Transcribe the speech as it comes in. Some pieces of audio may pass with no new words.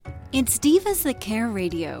It's Divas That Care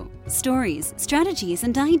Radio. Stories, strategies,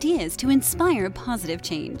 and ideas to inspire positive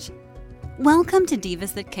change. Welcome to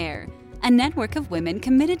Divas That Care, a network of women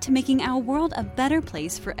committed to making our world a better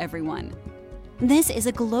place for everyone. This is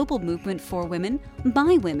a global movement for women,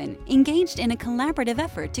 by women, engaged in a collaborative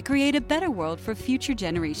effort to create a better world for future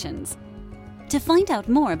generations. To find out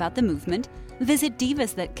more about the movement, visit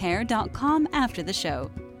divasthatcare.com after the show.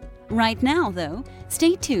 Right now, though,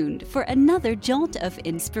 stay tuned for another jolt of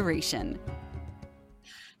inspiration.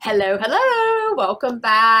 Hello, hello. Welcome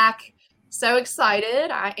back. So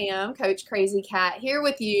excited. I am Coach Crazy Cat here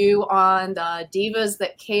with you on the Divas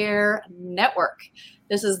That Care Network.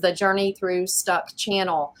 This is the Journey Through Stuck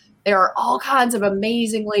channel. There are all kinds of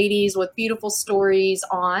amazing ladies with beautiful stories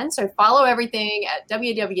on, so follow everything at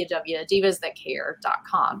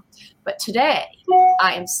www.divasthatcare.com. But today,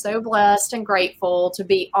 I am so blessed and grateful to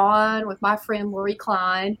be on with my friend Lori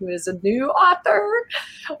Klein, who is a new author.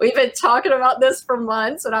 We've been talking about this for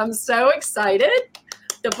months, and I'm so excited.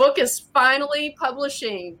 The book is finally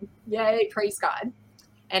publishing. Yay, praise God.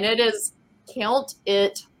 And it is Count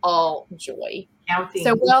It All Joy.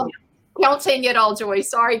 Counting it all joy.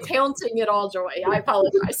 Sorry, counting it all joy. I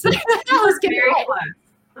apologize. I was getting right.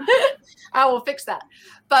 I will fix that.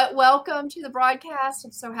 But welcome to the broadcast.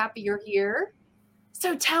 I'm so happy you're here.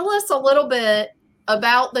 So tell us a little bit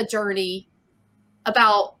about the journey,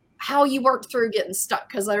 about how you worked through getting stuck,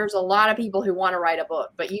 because there's a lot of people who want to write a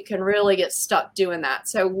book, but you can really get stuck doing that.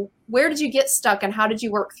 So where did you get stuck and how did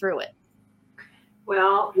you work through it?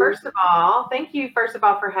 Well, first of all, thank you for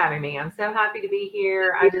having me. I'm so happy to be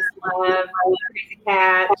here. I just love Crazy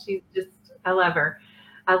Cat. I love her.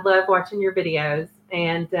 I love watching your videos,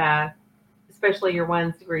 and especially your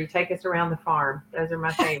ones where you take us around the farm. Those are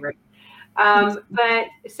my favorite. But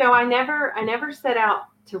so I never set out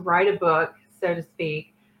to write a book, so to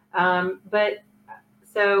speak. But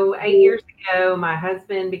so 8 years ago, my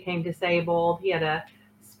husband became disabled. He had a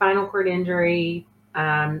spinal cord injury,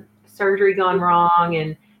 surgery gone wrong,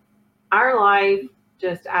 and our life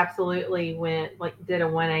just absolutely did a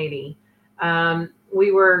 180.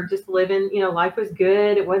 We were just living, life was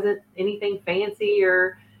good. It wasn't anything fancy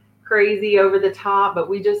or crazy over the top, but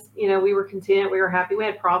we just, we were content. We were happy. We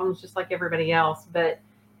had problems just like everybody else, but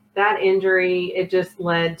that injury, it just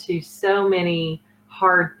led to so many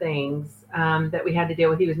hard things that we had to deal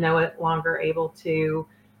with. He was no longer able to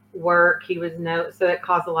work. So it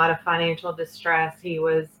caused a lot of financial distress.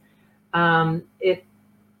 It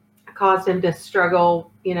caused him to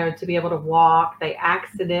struggle, to be able to walk. They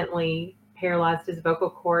accidentally paralyzed his vocal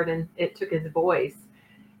cord and it took his voice.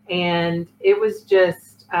 And it was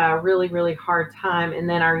just a really, really hard time. And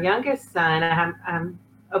then our youngest son, I'm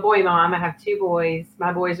a boy mom. I have two boys.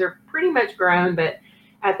 My boys are pretty much grown, but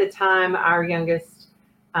at the time, our youngest,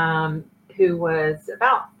 who was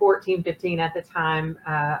about 14, 15 at the time,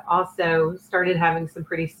 also started having some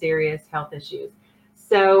pretty serious health issues.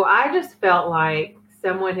 So I just felt like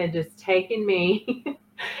someone had just taken me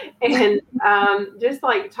and just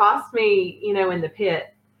like tossed me, in the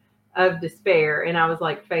pit of despair. And I was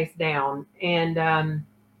like face down. And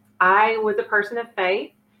I was a person of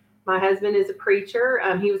faith. My husband is a preacher.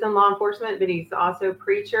 He was in law enforcement, but he's also a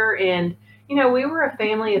preacher. And, we were a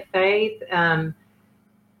family of faith.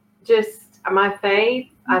 Just my faith,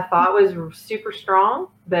 I thought was super strong,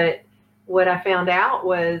 but what I found out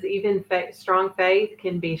was even strong faith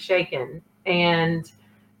can be shaken. And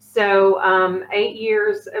so 8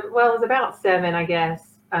 years, well, it was about 7, I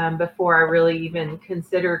guess, before I really even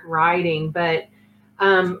considered writing. But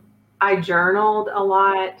I journaled a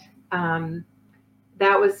lot.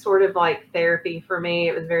 That was sort of like therapy for me.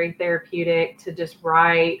 It was very therapeutic to just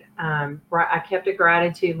write. I kept a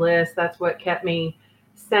gratitude list. That's what kept me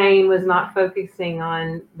sane, was not focusing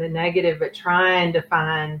on the negative, but trying to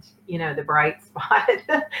find, the bright spot.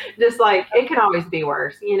 Just like it can always be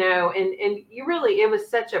worse, and you really, it was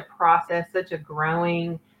such a process, such a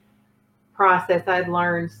growing process. I'd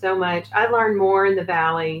learned so much. I learned more in the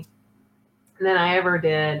valley than I ever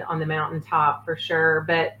did on the mountaintop, for sure.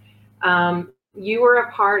 But you were a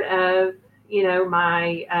part of,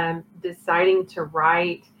 my deciding to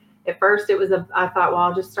write. At first I thought, well,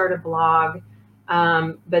 I'll just start a blog.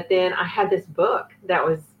 But then I had this book that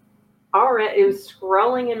was it was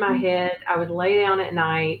scrolling in my head. I would lay down at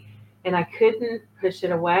night and I couldn't push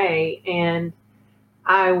it away. And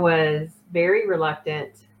I was very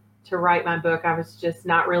reluctant to write my book. I was just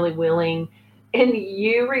not really willing. And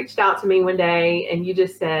you reached out to me one day and you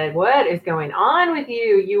just said, what is going on with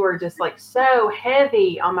you? You were just like so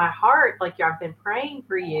heavy on my heart. Like I've been praying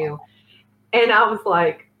for you. And I was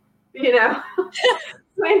like,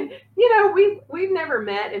 when, we've never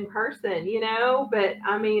met in person, but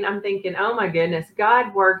I mean, I'm thinking, oh my goodness,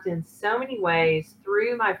 God worked in so many ways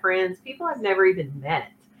through my friends, people I've never even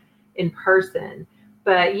met in person.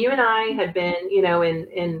 But you and I had been,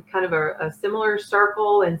 in kind of a similar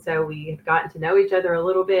circle. And so we had gotten to know each other a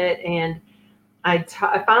little bit. And I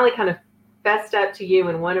finally kind of fessed up to you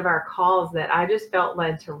in one of our calls that I just felt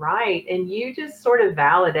led to write. And you just sort of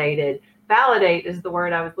validate is the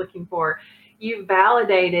word I was looking for. You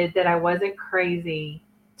validated that I wasn't crazy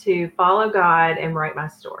to follow God and write my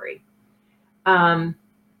story. So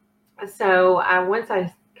once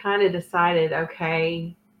I kind of decided,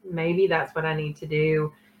 okay, maybe that's what I need to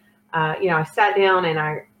do. I sat down and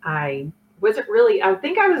I wasn't really, I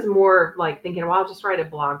think I was more like thinking, well, I'll just write a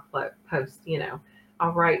blog post,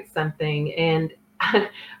 I'll write something. And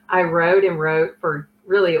I wrote and wrote for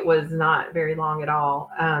really, it was not very long at all.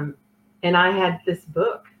 And I had this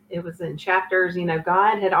book, it was in chapters,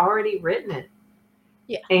 God had already written it.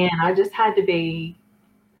 Yeah. And I just had to be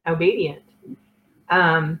obedient.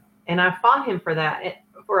 And I fought him for that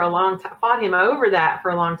for a long time, fought him over that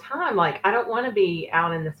for a long time. Like, I don't want to be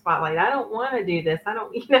out in the spotlight. I don't want to do this. I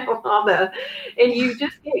don't, and you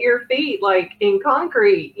just get your feet like in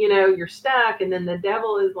concrete, you're stuck. And then the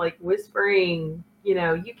devil is like whispering,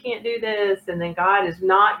 you can't do this. And then God is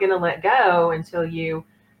not going to let go until you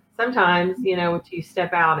until you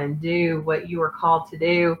step out and do what you are called to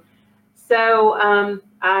do. So,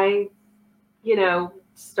 I,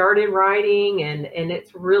 started writing and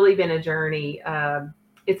it's really been a journey.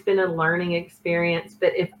 It's been a learning experience,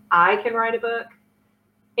 but if I can write a book,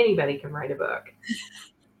 anybody can write a book.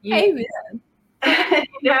 Amen. I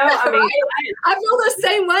mean, I feel the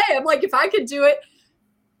same way. I'm like, if I could do it,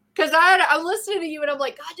 because I'm listening to you and I'm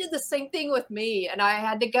like, God did the same thing with me. And I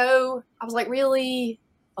had to go, I was like, really?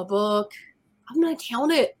 A book? I'm going to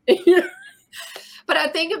count it. But I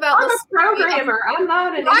think about I'm a programmer. I'm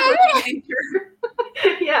not an English teacher.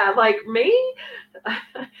 Yeah, like me.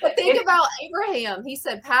 But think about Abraham. He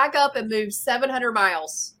said, pack up and move 700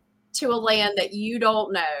 miles to a land that you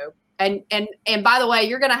don't know. And by the way,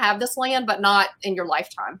 you're going to have this land, but not in your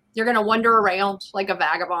lifetime. You're going to wander around like a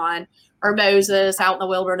vagabond, or Moses out in the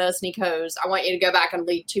wilderness. And he goes, I want you to go back and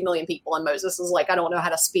lead 2 million people. And Moses is like, I don't know how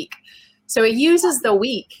to speak. So he uses the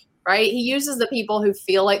weak, right? He uses the people who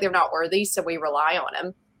feel like they're not worthy. So we rely on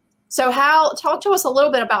him. So talk to us a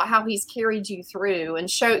little bit about how he's carried you through and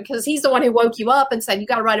because he's the one who woke you up and said, you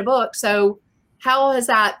got to write a book. So how has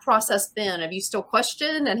that process been? Have you still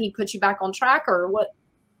questioned and he put you back on track, or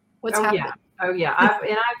what's happening? Yeah. Oh yeah.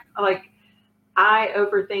 I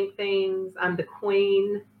overthink things. I'm the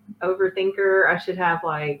queen overthinker. I should have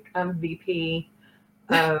like VP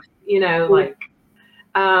of,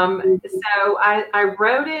 so I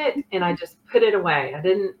wrote it and I just put it away. I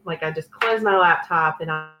just closed my laptop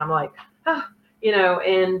and I'm like, and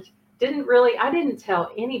I didn't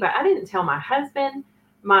tell anybody. I didn't tell my husband.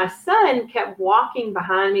 My son kept walking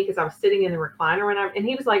behind me because I was sitting in the recliner and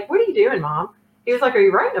he was like, what are you doing, Mom? He was like, are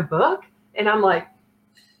you writing a book? And I'm like,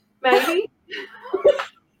 maybe. He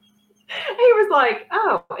was like,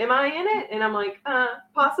 oh, am I in it? And I'm like,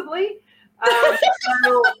 possibly.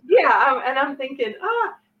 And I'm thinking,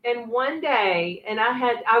 and one day, and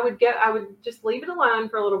I would just leave it alone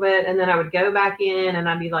for a little bit, and then I would go back in, and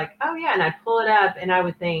I'd be like, oh yeah, and I'd pull it up, and I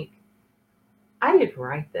would think, I didn't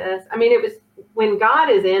write this. I mean, it was, when God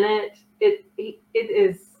is in it, it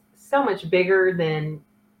is so much bigger than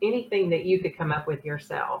anything that you could come up with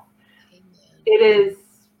yourself. Amen. It is,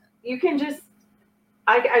 you can just,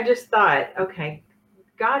 I just thought, okay,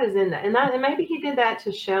 God is in that. And maybe he did that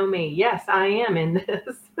to show me, yes, I am in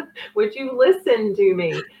this. Would you listen to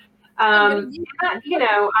me?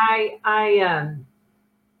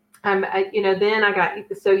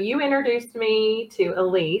 So you introduced me to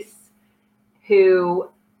Elise, who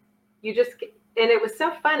and it was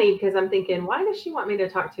so funny because I'm thinking, why does she want me to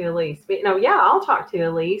talk to Elise? But I'll talk to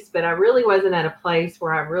Elise, but I really wasn't at a place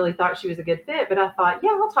where I really thought she was a good fit. But I thought,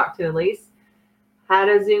 yeah, I'll talk to Elise. Had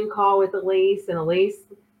a Zoom call with Elise, and Elise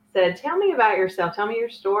said, tell me about yourself. Tell me your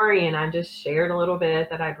story. And I just shared a little bit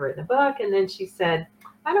that I'd written a book. And then she said,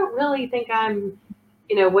 I don't really think I'm,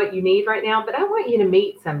 what you need right now, but I want you to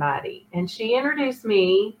meet somebody. And she introduced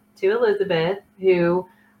me to Elizabeth, who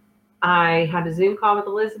I had a Zoom call with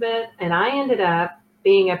Elizabeth, and I ended up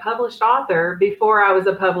being a published author before I was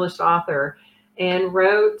a published author, and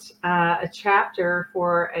wrote a chapter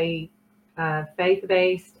for a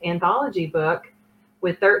faith-based anthology book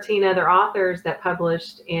with 13 other authors that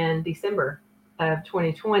published in December of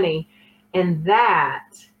 2020. And that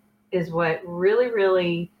is what really,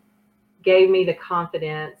 really gave me the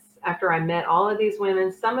confidence after I met all of these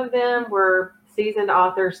women. Some of them were seasoned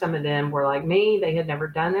authors. Some of them were like me. They had never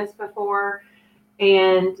done this before.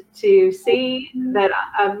 And to see that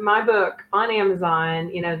my book on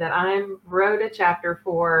Amazon, that I wrote a chapter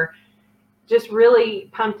for, just really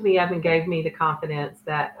pumped me up and gave me the confidence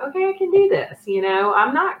that, okay, I can do this.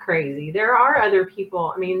 I'm not crazy. There are other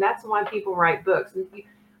people. I mean, that's why people write books.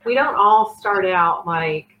 We don't all start out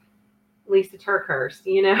like Lisa TerKeurst,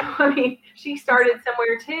 I mean, she started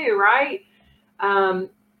somewhere too, right?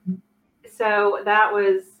 So that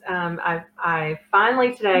was, I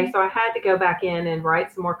finally today, so I had to go back in and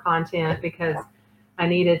write some more content because I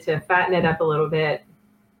needed to fatten it up a little bit.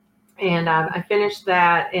 And I finished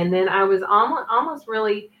that. And then I was almost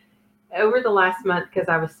really over the last month, because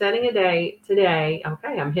I was setting a date today.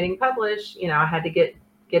 Okay, I'm hitting publish. I had to get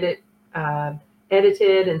it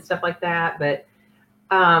edited and stuff like that. But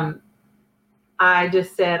I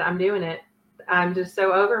just said, I'm doing it. I'm just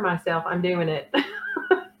so over myself. I'm doing it.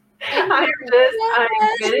 I'm going to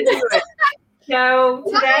do it. So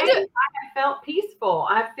today I have felt peaceful.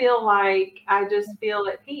 I feel like I just feel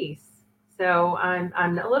at peace. So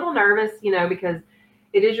I'm a little nervous, because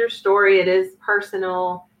it is your story. It is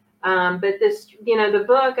personal. But this, the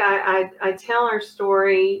book, I tell our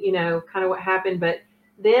story, kind of what happened. But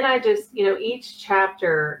then I just, each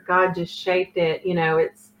chapter, God just shaped it.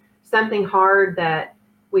 It's something hard that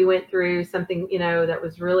we went through, something, that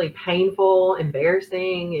was really painful,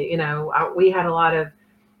 embarrassing. We had a lot of,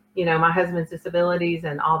 my husband's disabilities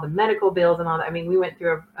and all the medical bills and all that. I mean, we went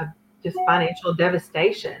through a just financial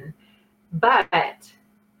devastation. But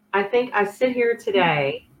I think I sit here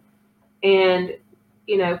today and,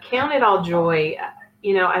 count it all joy.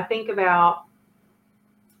 I think about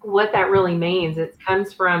what that really means. It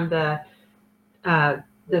comes from the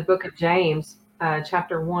book of James,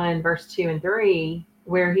 chapter 1, verse 2 and 3,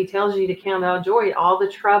 where he tells you to count it all joy, all the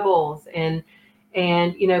troubles, and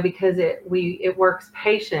because it works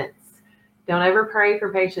patience. Don't ever pray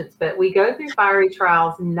for patience, but we go through fiery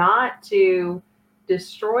trials not to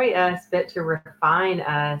destroy us, but to refine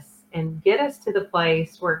us and get us to the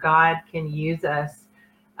place where God can use us.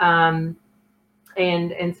 And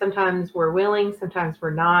sometimes we're willing, sometimes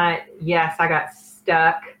we're not. Yes, I got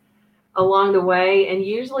stuck along the way, and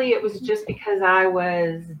usually it was just because I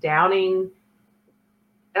was doubting.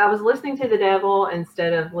 I was listening to the devil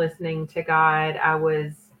instead of listening to God.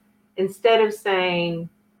 Instead of saying,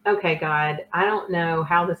 okay, God, I don't know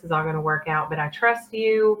how this is all going to work out, but I trust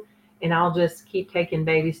you and I'll just keep taking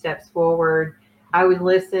baby steps forward. I would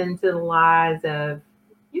listen to the lies of,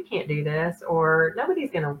 you can't do this, or nobody's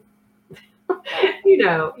going to,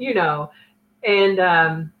 and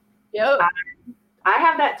Yep. I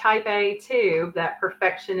have that type A too, that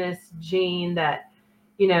perfectionist gene that,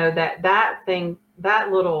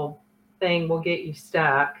 that little thing will get you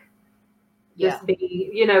stuck. Just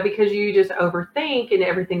be, because you just overthink and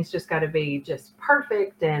everything's just got to be just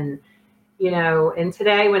perfect. And, and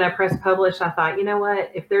today when I pressed publish, I thought, you know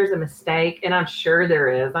what, if there's a mistake, and I'm sure there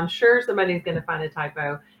is, I'm sure somebody's going to find a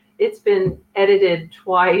typo. It's been edited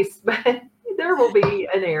twice, but there will be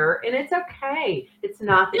an error, and it's okay. It's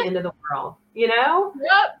not the end of the world,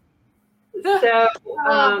 Yep. So,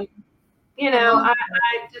 I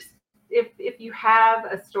just, if you have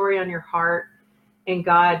a story on your heart and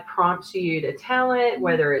God prompts you to tell it,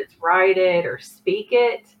 whether it's write it or speak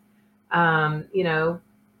it,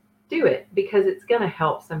 do it, because it's going to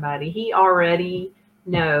help somebody. He already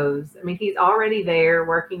knows. I mean, he's already there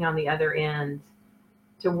working on the other end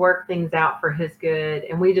to work things out for his good.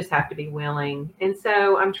 And we just have to be willing. And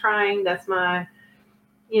so I'm trying, that's my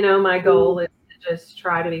goal is to just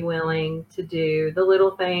try to be willing to do the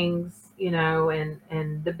little things,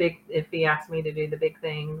 and the big, if he asks me to do the big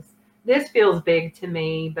things. This feels big to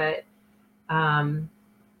me, but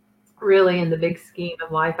really in the big scheme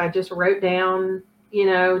of life, I just wrote down,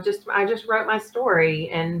 I just wrote my story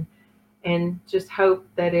and just hope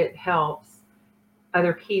that it helps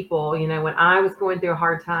other people. When I was going through a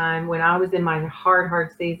hard time, when I was in my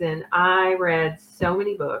hard season, I read so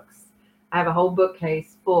many books. I have a whole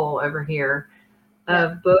bookcase full over here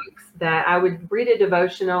of books that I would read a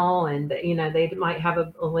devotional, and they might have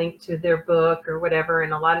a link to their book or whatever.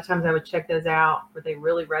 And a lot of times I would check those out where they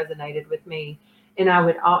really resonated with me. And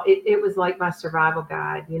it was like my survival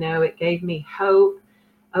guide. It gave me hope.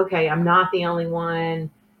 Okay, I'm not the only one,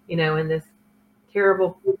 in this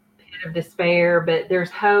terrible pit of despair, but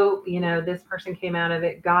there's hope. This person came out of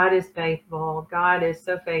it. God is faithful. God is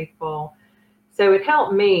so faithful. So it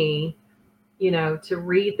helped me, to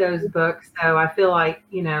read those books. So I feel like,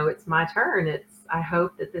 it's my turn. I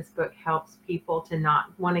hope that this book helps people to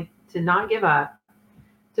not give up,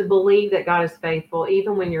 to believe that God is faithful,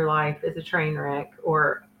 even when your life is a train wreck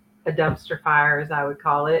or a dumpster fire, as I would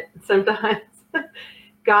call it. Sometimes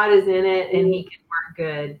God is in it and he can work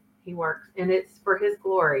good. He works and it's for his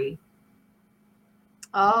glory.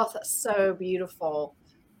 Oh, that's so beautiful.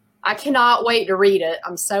 I cannot wait to read it.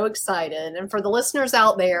 I'm so excited. And for the listeners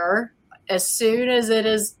out there, as soon as it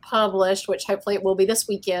is published, which hopefully it will be this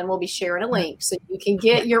weekend, we'll be sharing a link so you can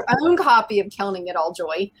get your own copy of Counting It All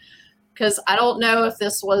Joy. Because I don't know if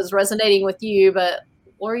this was resonating with you, but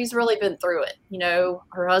Lori's really been through it. You know,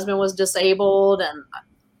 her husband was disabled and,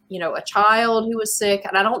 you know, a child who was sick.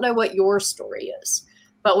 And I don't know what your story is,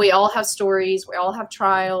 but we all have stories. We all have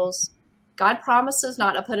trials. God promises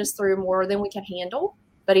not to put us through more than we can handle,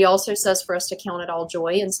 but he also says for us to count it all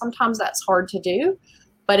joy. And sometimes that's hard to do,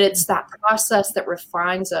 but it's that process that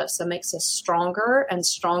refines us and makes us stronger and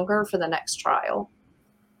stronger for the next trial.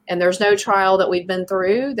 And there's no trial that we've been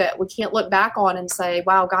through that we can't look back on and say,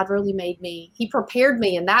 wow, God really made me. He prepared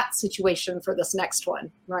me in that situation for this next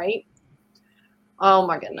one, right? Oh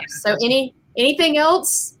my goodness. So anything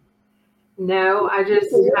else? No, I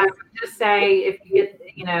would just say if you get,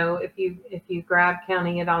 you know, if you grab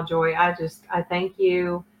Counting It All Joy, I thank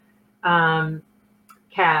you,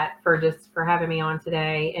 Kat, for having me on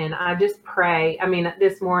today. And I just pray. I mean,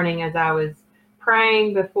 this morning as I was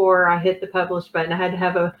praying before I hit the publish button, I had to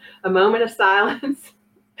have a moment of silence.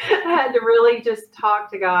 I had to really just talk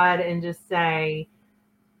to God and just say,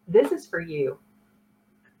 this is for you.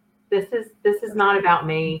 This is not about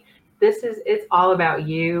me. It's all about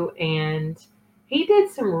you. And he did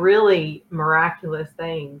some really miraculous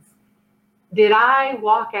things. Did I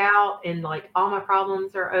walk out and like all my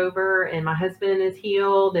problems are over and my husband is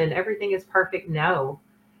healed and everything is perfect? No,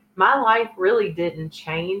 my life really didn't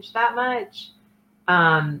change that much.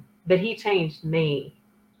 But he changed me.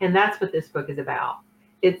 And that's what this book is about.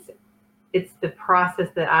 It's the process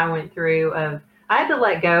that I went through of, I had to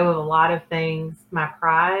let go of a lot of things. My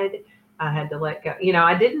pride, I had to let go. You know,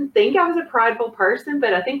 I didn't think I was a prideful person,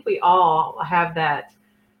 but I think we all have that,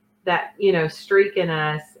 you know, streak in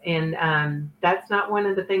us. And that's not one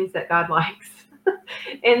of the things that God likes.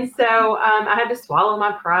 And so I had to swallow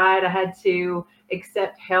my pride. I had to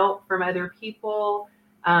accept help from other people.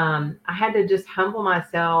 I had to just humble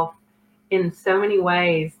myself in so many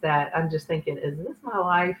ways that I'm just thinking, is this my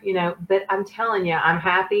life? You know, but I'm telling you, I'm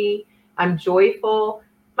happy. I'm joyful.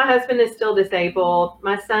 My husband is still disabled.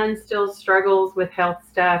 My son still struggles with health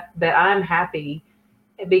stuff, but I'm happy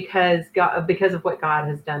because of what God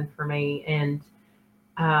has done for me. And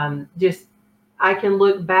just, I can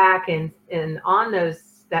look back and on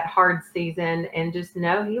that hard season and just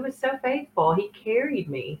know he was so faithful. He carried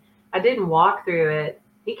me. I didn't walk through it.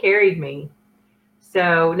 He carried me.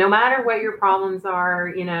 So no matter what your problems are,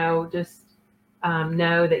 you know, just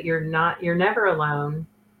know that you're never alone.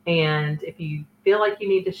 And if you feel like you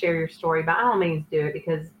need to share your story, by all means do it,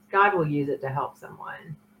 because God will use it to help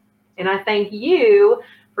someone. And I thank you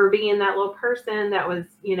for being that little person that was,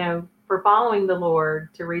 you know, for following the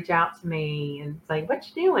Lord to reach out to me and say, what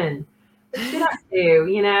you doing? What should I do?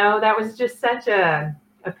 You know, that was just such a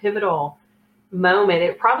pivotal moment.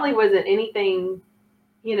 It probably wasn't anything,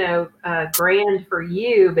 you know, grand for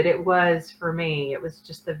you, but it was for me. It was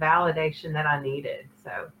just the validation that I needed.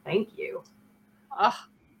 So thank you. Oh,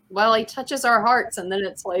 well, he touches our hearts and then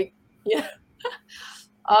it's like, yeah.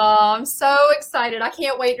 I'm so excited. I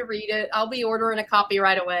can't wait to read it. I'll be ordering a copy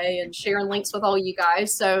right away and sharing links with all you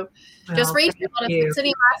guys. So just reach out if it's any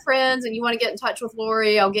of my friends and you want to get in touch with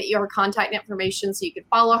Lori. I'll get you her contact information so you can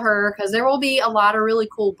follow her, because there will be a lot of really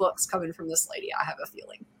cool books coming from this lady, I have a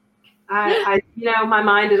feeling. I you know, my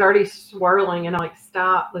mind is already swirling and I'm like,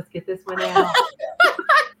 stop, let's get this one out.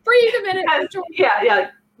 Breathe a minute.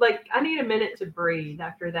 Yeah. Like I need a minute to breathe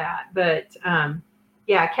after that. But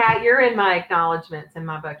yeah, Kat, you're in my acknowledgments in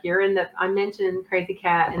my book. I mentioned Crazy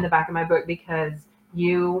Kat in the back of my book because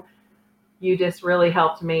you just really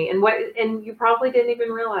helped me. And you probably didn't even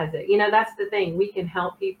realize it. You know, that's the thing. We can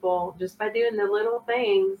help people just by doing the little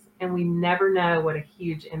things, and we never know what a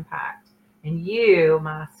huge impact. And you,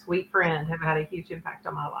 my sweet friend, have had a huge impact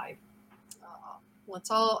on my life.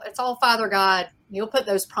 Well, it's all Father God. He'll put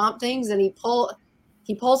those promptings and he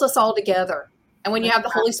pulls us all together. And when you have the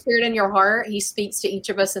Holy Spirit in your heart, he speaks to each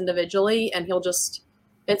of us individually, and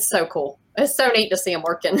it's so cool. It's so neat to see him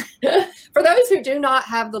working. For those who do not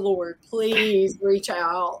have the Lord, please reach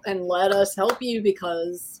out and let us help you,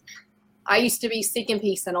 because I used to be seeking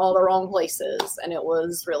peace in all the wrong places, and it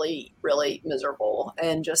was really, really miserable.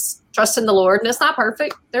 And just trusting the Lord. And it's not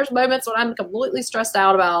perfect. There's moments when I'm completely stressed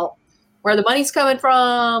out about where the money's coming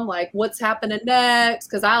from, like what's happening next,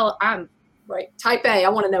 because I'm Right. Type A, I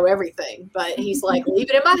want to know everything. But he's like, leave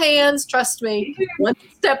it in my hands. Trust me. One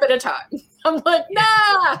step at a time. I'm like,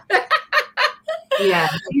 nah. Yeah.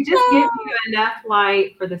 He just gives you enough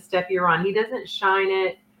light for the step you're on. He doesn't shine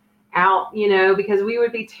it out, because we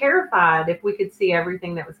would be terrified if we could see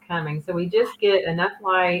everything that was coming. So we just get enough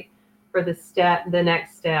light for the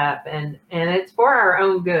next step. And it's for our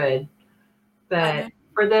own good. But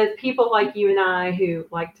for the people like you and I who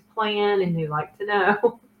like to plan and who like to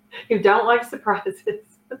know, who don't like surprises.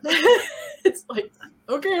 It's like,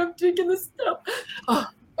 okay, I'm taking this step. Oh.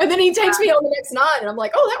 And then he takes me on the next 9 and I'm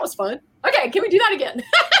like, oh, that was fun. Okay, can we do that again?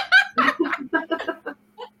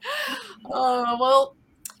 Well,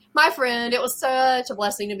 my friend, it was such a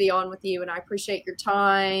blessing to be on with you, and I appreciate your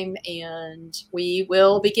time, and we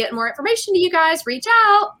will be getting more information to you guys. Reach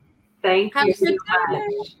out. Thank Have you a good so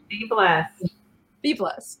much. Be blessed. Be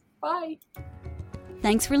blessed. Bye.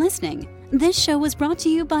 Thanks for listening. This show was brought to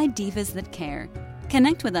you by Divas That Care.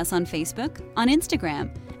 Connect with us on Facebook, on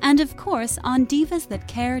Instagram, and of course on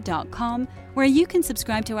divasthatcare.com, where you can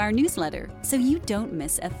subscribe to our newsletter so you don't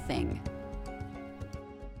miss a thing.